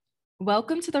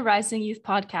Welcome to the Rising Youth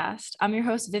Podcast. I'm your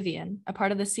host, Vivian, a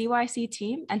part of the CYC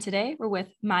team, and today we're with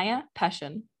Maya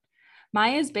Peshin.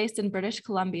 Maya is based in British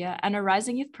Columbia, and her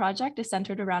Rising Youth project is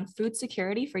centered around food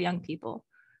security for young people.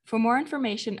 For more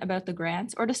information about the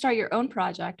grants or to start your own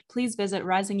project, please visit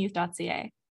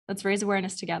risingyouth.ca. Let's raise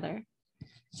awareness together.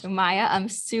 So Maya, I'm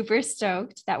super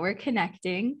stoked that we're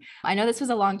connecting. I know this was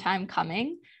a long time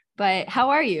coming, but how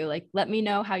are you? Let me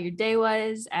know how your day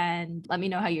was and let me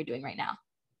know how you're doing right now.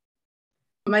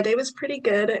 My day was pretty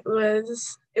good.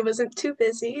 It wasn't too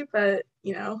busy, but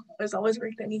there's always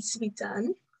work that needs to be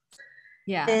done.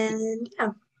 Yeah. And yeah.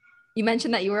 You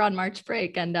mentioned that you were on March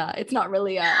break, and it's not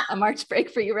really a March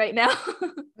break for you right now.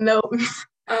 No.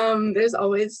 There's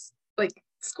always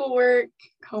schoolwork,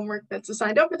 homework that's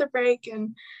assigned over the break,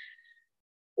 and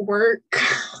work.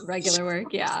 Regular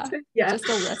work, yeah. Yeah. Just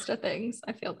a list of things.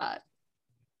 I feel that.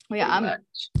 Well, yeah,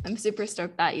 I'm super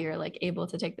stoked that you're able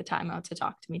to take the time out to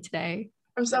talk to me today.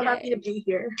 I'm so happy to be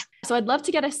here. So I'd love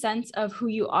to get a sense of who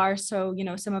you are. So,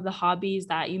 some of the hobbies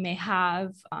that you may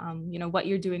have, what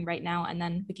you're doing right now, and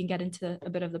then we can get into a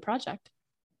bit of the project.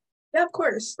 Yeah, of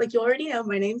course. Like you already know,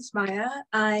 my name's Maya.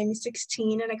 I'm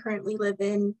 16 and I currently live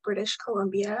in British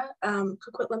Columbia,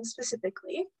 Coquitlam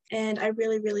specifically. And I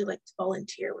really, really like to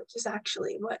volunteer, which is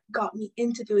actually what got me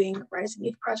into doing Rising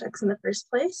Youth projects in the first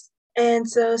place. And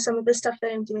so some of the stuff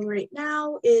that I'm doing right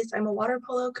now is I'm a water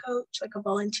polo coach, like a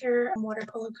volunteer water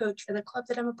polo coach for the club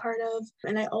that I'm a part of.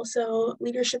 And I also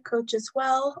leadership coach as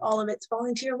well. All of it's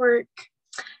volunteer work.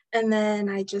 And then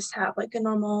I just have a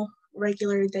normal,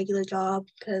 regular job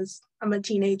because I'm a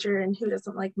teenager and who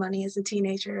doesn't like money as a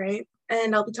teenager, right?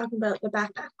 And I'll be talking about the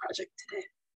backpack project today.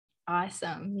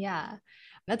 Awesome. Yeah.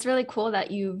 That's really cool that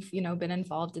you've, been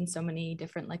involved in so many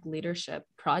different leadership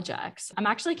projects. I'm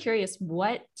actually curious,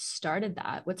 what started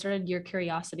that? What started your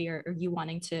curiosity or you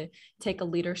wanting to take a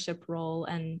leadership role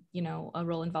and, a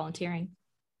role in volunteering?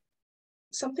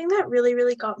 Something that really,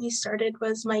 really got me started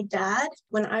was my dad.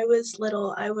 When I was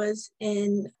little, I was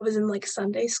in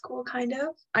Sunday school, kind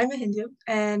of. I'm a Hindu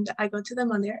and I go to the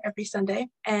mandir every Sunday,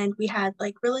 and we had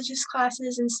religious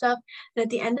classes and stuff. And at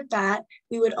the end of that,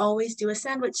 we would always do a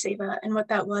sandwich seva. And what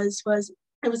that was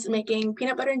I was making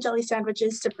peanut butter and jelly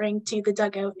sandwiches to bring to the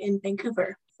dugout in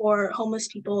Vancouver for homeless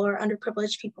people or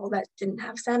underprivileged people that didn't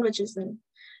have sandwiches and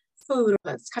food.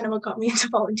 That's kind of what got me into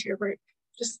volunteer work.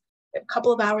 Just a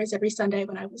couple of hours every Sunday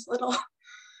when I was little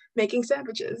making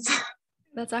sandwiches.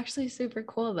 That's actually super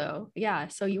cool though. Yeah.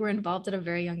 So you were involved at a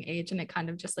very young age and it kind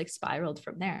of just spiraled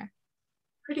from there.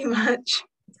 Pretty much.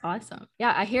 It's awesome.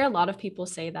 Yeah. I hear a lot of people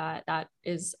say that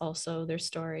is also their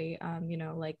story. I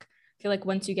feel like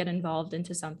once you get involved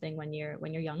into something when you're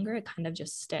younger, it kind of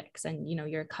just sticks and,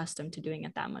 you're accustomed to doing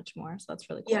it that much more. So that's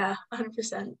really cool. Yeah,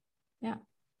 100%. Yeah.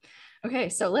 Okay.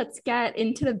 So let's get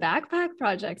into the backpack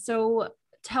project. So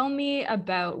tell me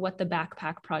about what the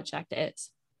backpack project is.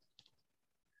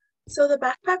 So the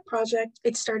backpack project,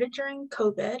 it started during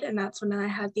COVID, and that's when I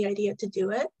had the idea to do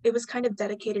it. It was kind of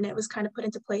dedicated, and it was kind of put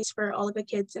into place for all of the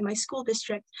kids in my school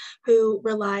district who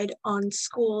relied on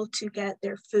school to get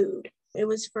their food. It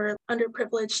was for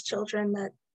underprivileged children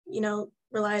that,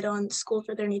 relied on school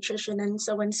for their nutrition. And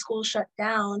so when school shut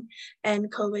down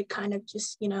and COVID kind of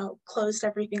just, closed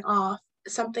everything off,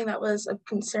 something that was of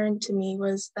concern to me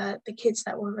was that the kids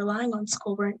that were relying on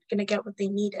school weren't going to get what they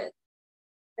needed.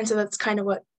 And so that's kind of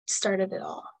what started it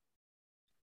all.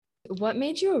 What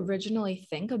made you originally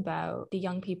think about the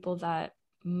young people that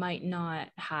might not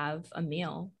have a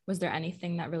meal? Was there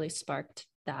anything that really sparked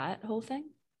that whole thing?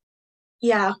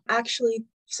 Yeah, actually,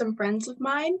 some friends of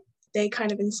mine, they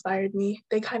kind of inspired me.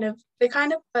 They kind of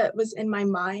what was in my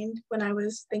mind when I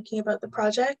was thinking about the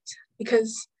project,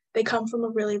 because they come from a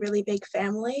really, really big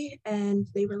family and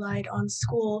they relied on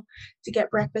school to get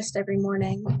breakfast every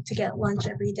morning, to get lunch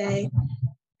every day.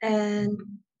 And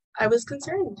I was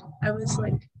concerned. I was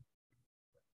like,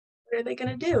 what are they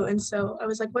going to do? And so I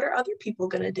was like, what are other people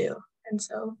going to do? And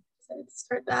so I decided to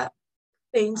start that.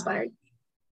 They inspired me.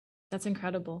 That's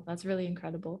incredible. That's really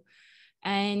incredible.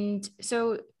 And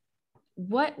so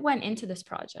what went into this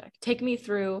project? Take me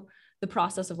through the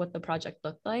process of what the project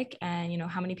looked like and,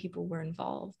 how many people were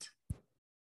involved.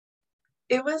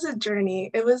 It was a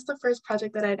journey. It was the first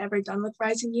project that I'd ever done with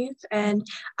Rising Youth, and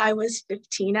I was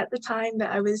 15 at the time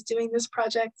that I was doing this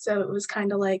project, so it was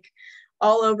kind of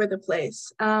all over the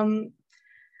place. I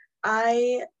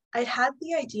had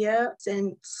the idea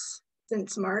since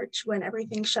March when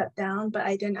everything shut down, but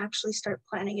I didn't actually start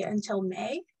planning it until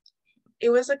May. It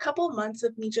was a couple months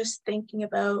of me just thinking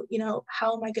about,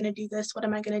 how am I going to do this? What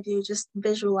am I going to do? Just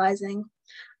visualizing.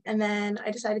 And then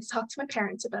I decided to talk to my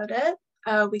parents about it.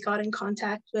 we got in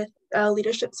contact with a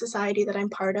leadership society that I'm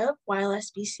part of,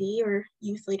 YLSBC, or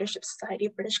Youth Leadership Society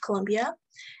of British Columbia.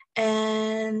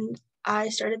 And I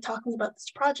started talking about this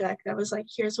project. I was like,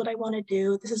 here's what I want to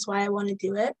do. This is why I want to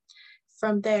do it.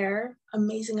 From there,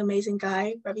 amazing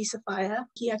guy, Ravi Safaya,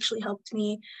 he actually helped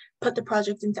me put the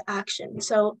project into action.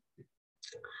 So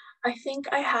I think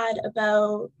I had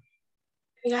about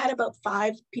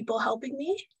 5 people helping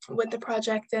me with the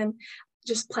project and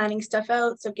just planning stuff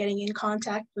out. So getting in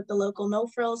contact with the local No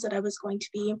Frills that I was going to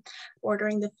be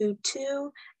ordering the food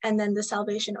to, and then the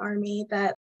Salvation Army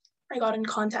that I got in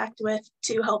contact with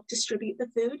to help distribute the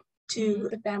food to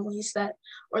the families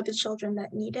or the children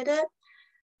that needed it.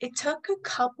 It took a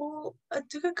couple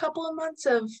of months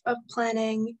of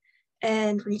planning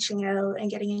and reaching out and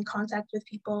getting in contact with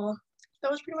people. That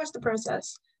was pretty much the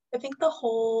process. I think the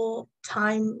whole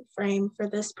time frame for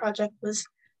this project was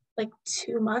like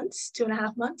 2 months,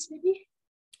 2.5 months, maybe.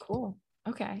 Cool.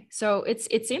 Okay. So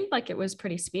it seemed like it was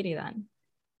pretty speedy then.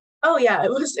 Oh yeah,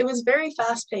 it was very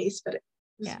fast paced, but it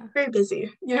was very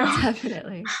busy,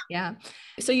 Definitely. Yeah.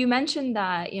 So you mentioned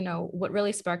that, what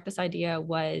really sparked this idea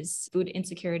was food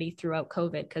insecurity throughout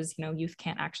COVID, because, youth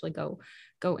can't actually go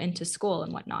into school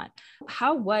and whatnot.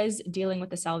 How was dealing with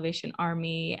the Salvation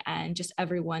Army and just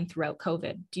everyone throughout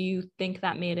COVID? Do you think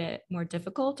that made it more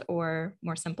difficult or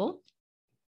more simple?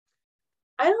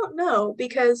 I don't know,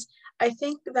 because I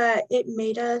think that it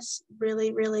made us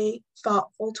really, really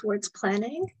thoughtful towards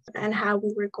planning and how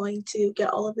we were going to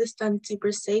get all of this done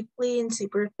super safely and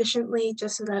super efficiently,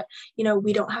 just so that,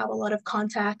 we don't have a lot of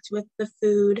contact with the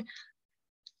food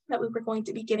that we were going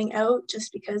to be getting out,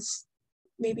 just because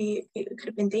maybe it could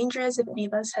have been dangerous if any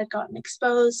of us had gotten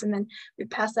exposed, and then we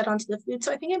passed that on to the food.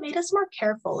 So I think it made us more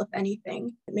careful, if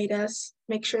anything. It made us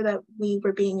make sure that we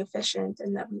were being efficient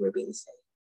and that we were being safe.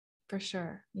 For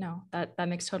sure. No, that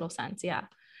makes total sense. Yeah.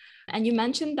 And you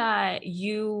mentioned that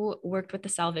you worked with the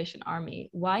Salvation Army.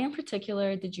 Why in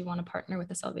particular did you want to partner with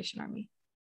the Salvation Army?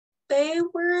 They're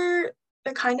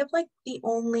kind of like the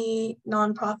only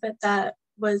nonprofit that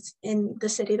was in the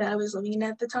city that I was living in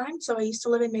at the time. So I used to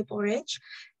live in Maple Ridge,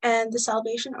 and the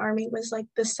Salvation Army was like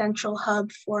the central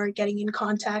hub for getting in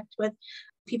contact with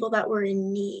people that were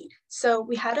in need. So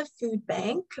we had a food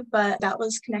bank, but that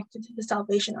was connected to the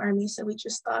Salvation Army. So we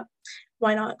just thought,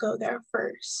 why not go there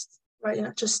first? Why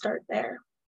not just start there?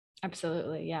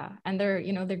 Absolutely. Yeah. And they're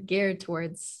geared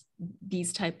towards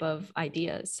these type of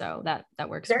ideas. So that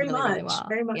works really well.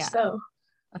 Very much so.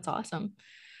 That's awesome.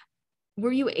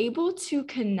 Were you able to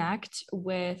connect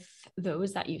with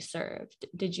those that you served?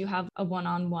 Did you have a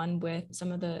one-on-one with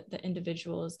some of the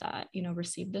individuals that,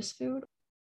 received this food?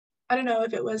 I don't know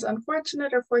if it was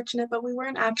unfortunate or fortunate, but we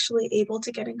weren't actually able to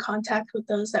get in contact with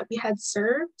those that we had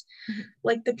served. Mm-hmm.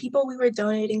 Like the people we were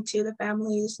donating to, the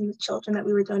families and the children that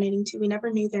we were donating to, we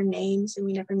never knew their names and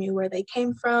we never knew where they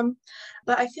came from.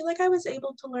 But I feel like I was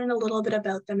able to learn a little bit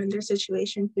about them and their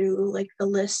situation through like the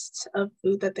lists of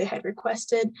food that they had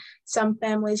requested. Some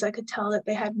families, I could tell that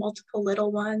they had multiple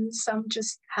little ones. Some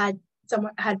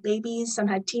had babies, some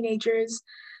had teenagers.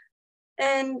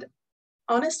 And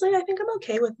honestly, I think I'm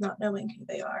okay with not knowing who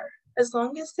they are. As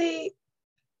long as they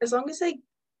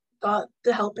got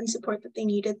the help and support that they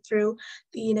needed through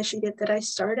the initiative that I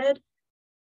started,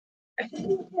 I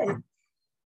think I'm okay.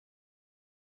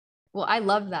 Well, I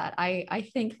love that. I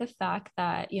think the fact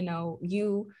that,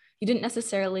 you didn't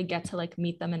necessarily get to like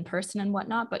meet them in person and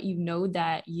whatnot, but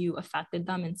that you affected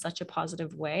them in such a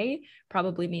positive way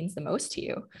probably means the most to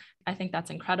you. I think that's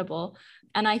incredible.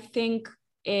 And I think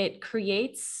it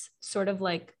creates sort of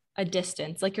like a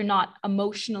distance, like you're not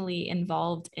emotionally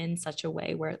involved in such a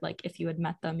way where like if you had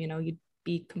met them, you'd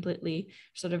be completely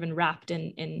sort of enwrapped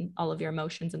in all of your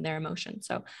emotions and their emotions.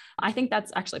 So I think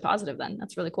that's actually positive then.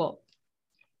 That's really cool.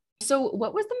 So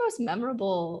what was the most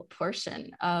memorable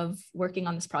portion of working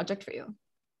on this project for you?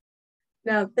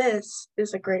 Now, this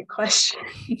is a great question.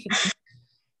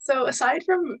 So aside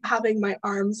from having my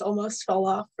arms almost fall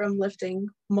off from lifting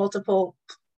multiple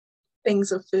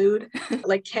things of food,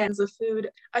 like cans of food,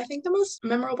 I think the most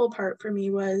memorable part for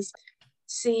me was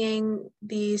seeing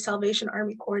the Salvation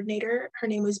Army coordinator. Her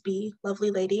name was B, lovely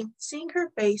lady. Seeing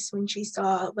her face when she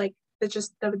saw like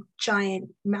the giant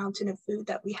mountain of food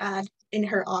that we had in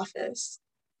her office.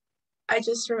 I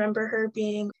just remember her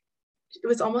being, it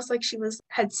was almost like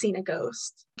had seen a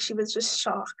ghost. She was just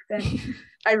shocked. And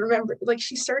I remember like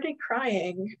she started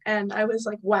crying and I was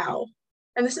like, wow.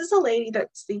 And this is a lady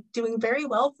that's doing very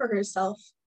well for herself.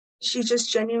 She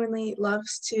just genuinely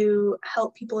loves to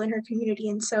help people in her community.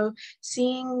 And so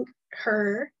seeing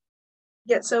her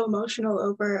get so emotional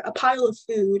over a pile of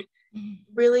food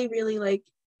really, really like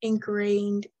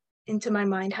ingrained into my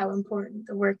mind how important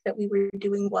the work that we were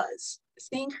doing was.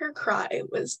 Seeing her cry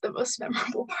was the most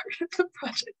memorable part of the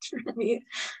project for me.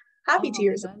 Happy Oh my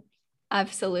tears. God.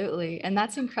 Absolutely. And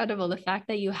that's incredible. The fact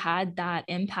that you had that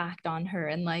impact on her.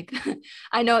 And like,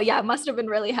 I know, yeah, it must have been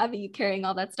really heavy carrying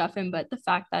all that stuff in, but the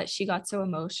fact that she got so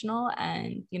emotional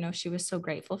and, you know, she was so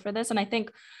grateful for this. And I think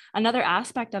another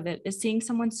aspect of it is seeing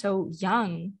someone so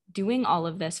young doing all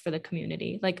of this for the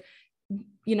community. Like,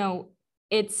 you know,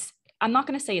 I'm not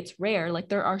going to say it's rare. Like,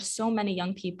 there are so many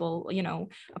young people, you know,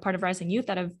 a part of Rising Youth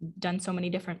that have done so many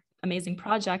different amazing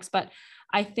projects. But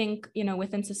I think, you know,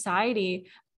 within society,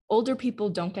 older people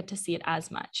don't get to see it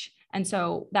as much. And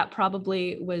so that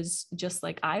probably was just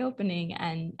like eye-opening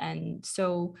and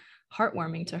so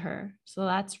heartwarming to her. So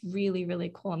that's really,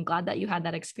 really cool. I'm glad that you had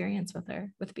that experience with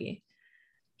her, with B.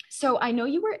 So I know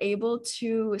you were able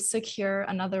to secure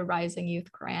another Rising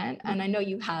Youth grant, and I know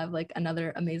you have like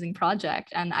another amazing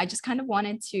project. And I just kind of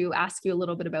wanted to ask you a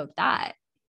little bit about that.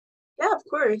 Yeah, of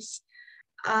course.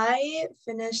 I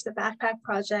finished the backpack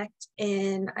project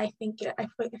I think I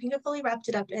fully wrapped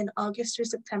it up in August or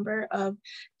September of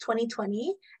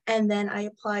 2020, and then I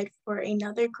applied for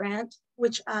another grant,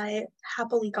 which I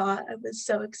happily got. I was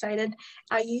so excited.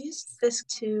 I used this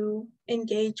to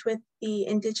engage with the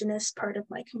Indigenous part of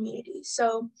my community.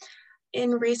 So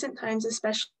in recent times,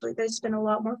 especially, there's been a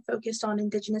lot more focus on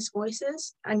Indigenous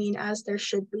voices. I mean, as there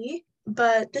should be,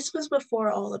 but this was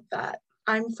before all of that.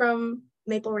 I'm from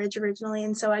Maple Ridge originally,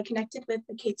 and so I connected with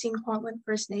the Kaitsing-Kwantlen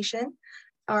First Nation,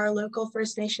 our local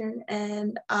First Nation,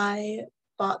 and I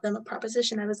bought them a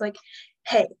proposition. I was like,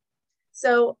 hey,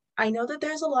 so I know that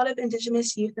there's a lot of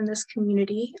Indigenous youth in this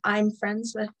community. I'm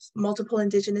friends with multiple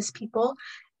Indigenous people,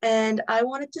 and I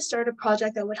wanted to start a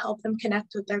project that would help them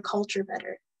connect with their culture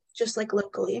better, just like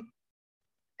locally.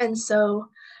 And so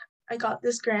I got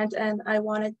this grant, and I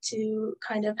wanted to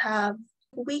kind of have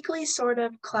weekly sort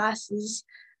of classes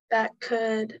that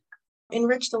could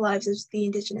enrich the lives of the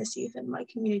Indigenous youth in my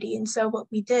community. And so what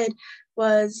we did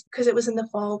was, because it was in the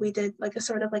fall, we did like a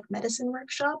sort of like medicine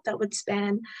workshop that would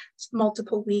span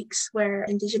multiple weeks where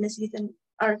Indigenous youth in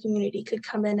our community could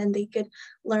come in and they could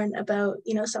learn about,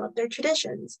 you know, some of their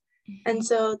traditions. And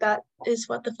so that is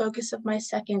what the focus of my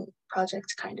second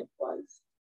project kind of was.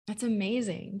 That's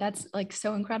amazing. That's like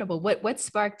so incredible. What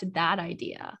sparked that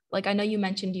idea? Like, I know you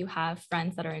mentioned you have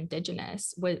friends that are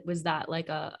Indigenous. Was that like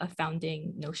a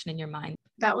founding notion in your mind?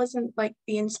 That wasn't like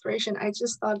the inspiration. I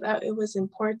just thought that it was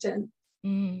important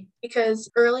Mm,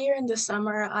 because earlier in the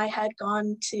summer I had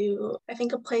gone to, I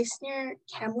think, a place near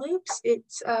Kamloops. It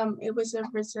was a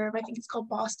reserve. I think it's called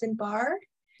Boston Bar.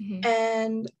 mhm.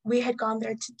 And we had gone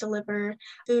there to deliver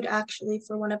food actually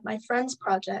for one of my friends'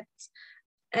 projects.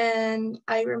 And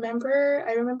I remember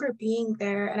being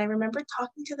there, and I remember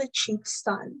talking to the chief's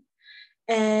son.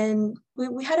 And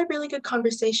we had a really good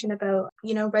conversation about,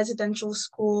 you know, residential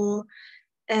school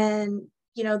and,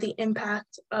 you know, the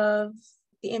impact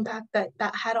that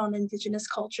that had on Indigenous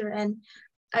culture. And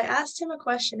I asked him a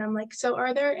question. I'm like, so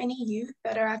are there any youth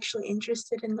that are actually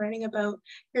interested in learning about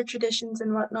your traditions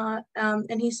and whatnot?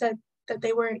 And he said that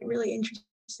they weren't really interested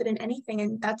in anything,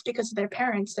 and that's because of their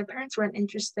parents. Their parents weren't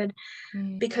interested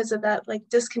Mm. because of that like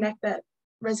disconnect that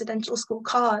residential school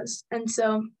caused. And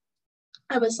so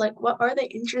I was like, what are they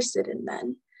interested in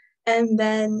then? And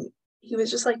then he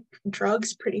was just like,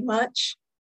 drugs pretty much.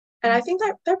 And I think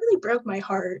that that really broke my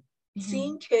heart, Mhm.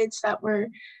 seeing kids that were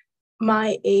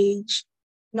my age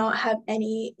not have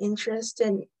any interest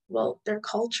in, well, their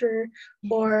culture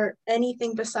Mhm. or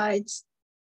anything besides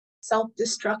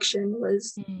self-destruction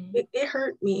was, Mhm. it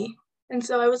hurt me. And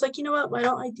so I was like, you know what, why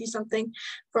don't I do something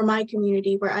for my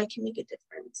community where I can make a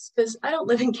difference? Because I don't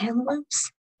live in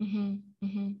Kamloops. Mhm.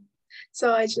 Mhm.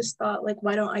 So I just thought, like,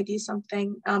 why don't I do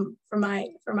something for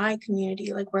my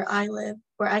community, like where I live,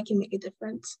 where I can make a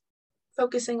difference,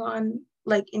 focusing on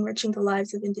like enriching the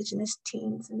lives of Indigenous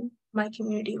teens in my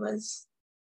community was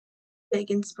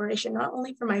big inspiration, not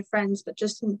only for my friends, but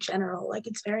just in general. Like,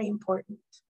 it's very important.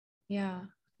 Yeah.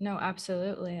 No,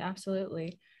 absolutely.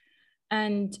 Absolutely.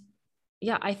 And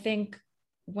yeah, I think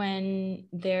when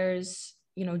there's,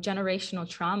 you know, generational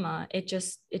trauma, it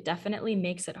definitely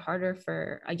makes it harder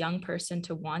for a young person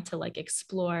to want to like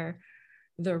explore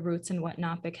their roots and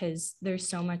whatnot because there's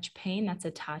so much pain that's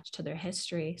attached to their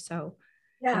history. So,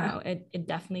 you Yeah. know, it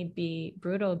definitely be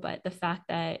brutal, but the fact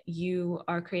that you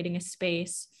are creating a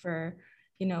space for,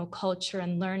 you know, culture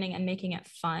and learning and making it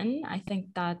fun, I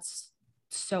think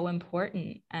so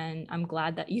important. And I'm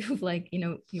glad that you've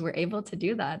you were able to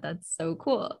do that. That's so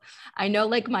cool. I know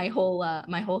my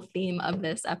whole theme of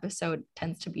this episode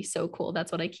tends to be so cool.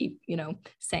 That's what I keep,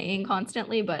 saying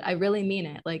constantly, but I really mean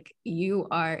it. You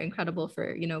are incredible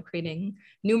for, creating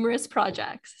numerous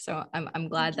projects. So I'm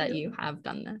glad that you have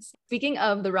done this. Speaking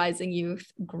of the Rising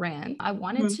Youth grant, I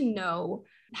wanted to know,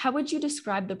 how would you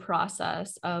describe the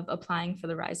process of applying for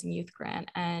the Rising Youth grant,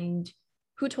 and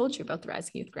who told you about the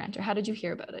Rising Youth grant, or how did you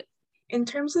hear about it? In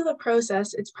terms of the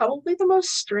process, it's probably the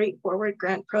most straightforward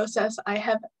grant process I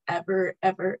have ever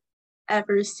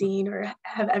seen or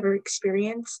have ever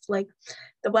experienced.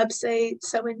 The website,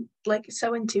 so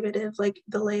intuitive,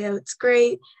 the layout's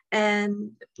great.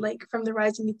 And from the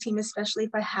Rising Youth team, especially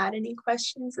if I had any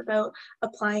questions about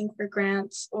applying for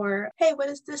grants, or, hey, what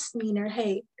does this mean? Or,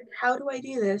 hey, how do I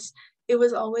do this? It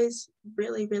was always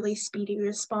really, really speedy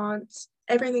response.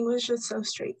 Everything was just so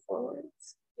straightforward.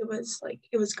 It was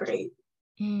great.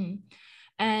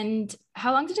 And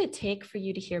how long did it take for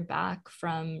you to hear back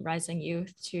from Rising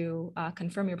Youth to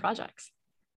confirm your projects,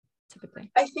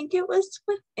 typically? I think it was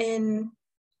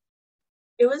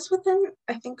within,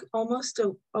 I think, almost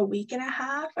a week and a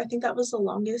half. I think that was the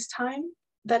longest time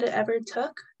that it ever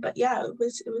took. But yeah, it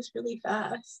was really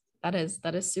fast. That is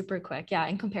super quick. Yeah,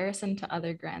 in comparison to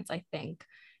other grants, I think,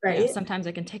 right? Sometimes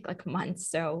it can take months.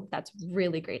 So that's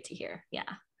really great to hear. Yeah.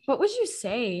 What would you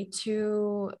say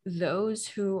to those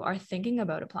who are thinking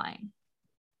about applying?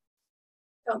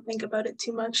 Don't think about it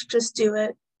too much. Just do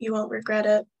it. You won't regret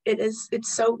it.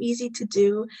 It's so easy to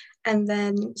do. And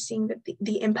then seeing that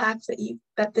the impact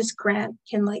that this grant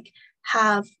can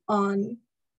have on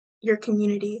your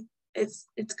community, it's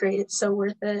great. It's so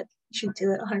worth it. You should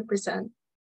do it 100%.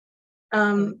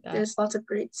 There's lots of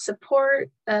great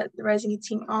support that the Rising Youth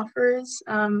team offers.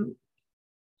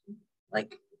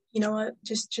 You know what,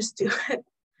 just do it.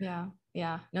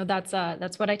 Yeah. No, that's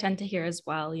what I tend to hear as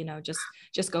well.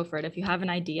 Just go for it. If you have an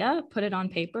idea, put it on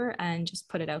paper and just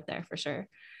put it out there for sure.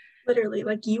 Literally,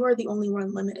 you are the only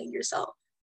one limiting yourself.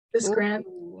 This grant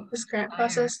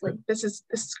process, this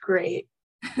is great.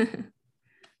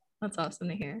 That's awesome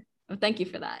to hear. Well, thank you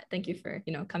for that. Thank you for,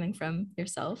 coming from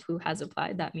yourself who has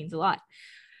applied. That means a lot.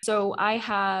 So I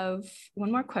have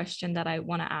one more question that I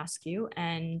want to ask you,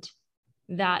 and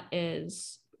that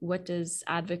is, what does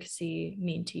advocacy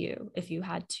mean to you, if you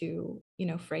had to,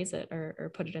 phrase it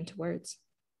or put it into words?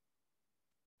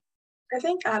 I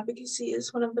think advocacy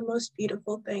is one of the most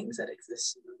beautiful things that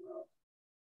exists in the world.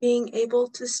 Being able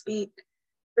to speak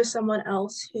for someone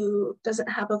else who doesn't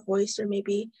have a voice, or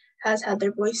maybe has had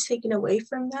their voice taken away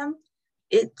from them,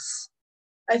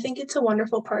 I think it's a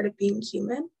wonderful part of being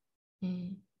human.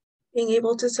 Being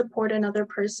able to support another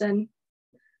person,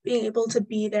 being able to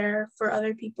be there for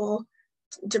other people,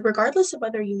 regardless of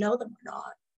whether you know them or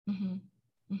not.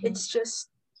 It's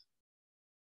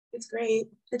great.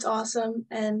 It's awesome.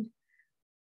 And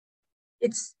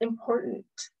it's important.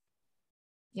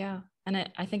 Yeah.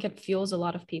 And I think it fuels a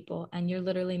lot of people, and you're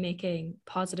literally making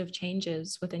positive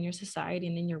changes within your society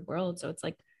and in your world. So it's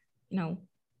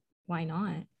why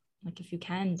not? If you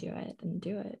can do it, then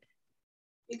do it.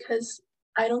 Because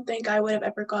I don't think I would have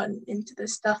ever gotten into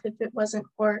this stuff if it wasn't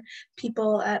for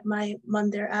people at my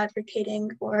Mundir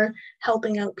advocating or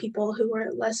helping out people who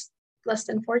were less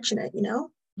than fortunate,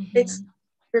 It's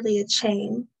really a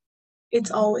chain. It's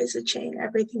always a chain.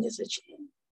 Everything is a chain.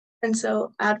 And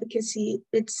so advocacy,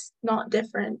 it's not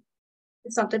different.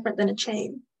 It's not different than a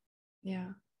chain.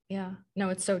 Yeah. No,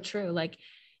 it's so true.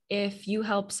 If you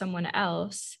help someone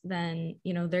else, then,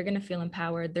 they're going to feel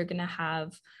empowered. They're going to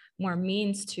have more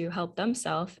means to help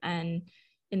themselves. And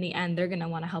in the end, they're going to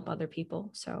want to help other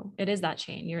people. So it is that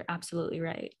chain. You're absolutely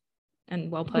right.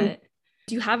 And well put.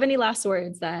 Do you have any last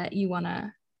words that you want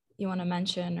to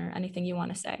mention, or anything you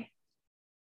want to say?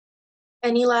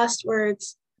 Any last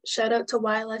words? Shout out to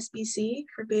YLSBC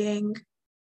for being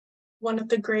one of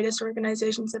the greatest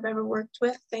organizations I've ever worked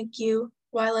with. Thank you,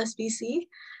 YLSBC.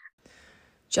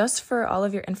 Just for all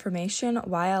of your information,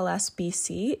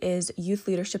 YLSBC is Youth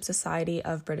Leadership Society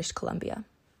of British Columbia.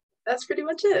 That's pretty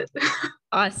much it.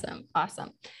 Awesome.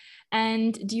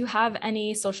 And do you have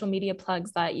any social media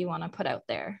plugs that you want to put out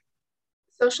there?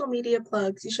 Social media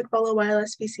plugs. You should follow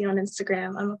YLSBC on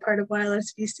Instagram. I'm a part of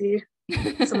YLSBC.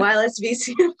 So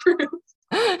YLSBC approved.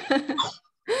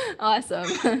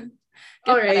 Awesome.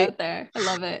 All right. Out there. I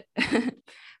love it.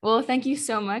 Well, thank you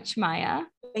so much, Maya.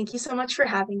 Thank you so much for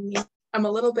having me. I'm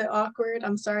a little bit awkward.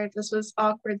 I'm sorry if this was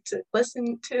awkward to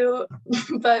listen to,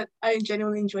 but I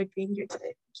genuinely enjoyed being here today.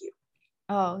 Thank you.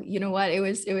 Oh, you know what? It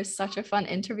was such a fun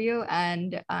interview,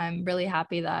 and I'm really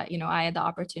happy that, I had the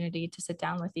opportunity to sit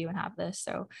down with you and have this.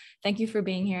 So thank you for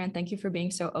being here and thank you for being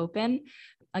so open.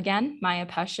 Again, Maya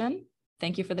Peshin,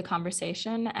 thank you for the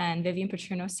conversation, and Vivian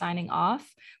Petruno signing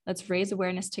off. Let's raise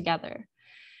awareness together.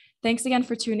 Thanks again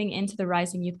for tuning into the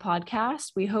Rising Youth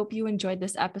podcast. We hope you enjoyed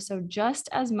this episode just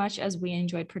as much as we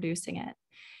enjoyed producing it.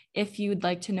 If you'd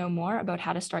like to know more about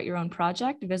how to start your own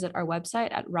project, visit our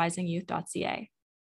website at risingyouth.ca.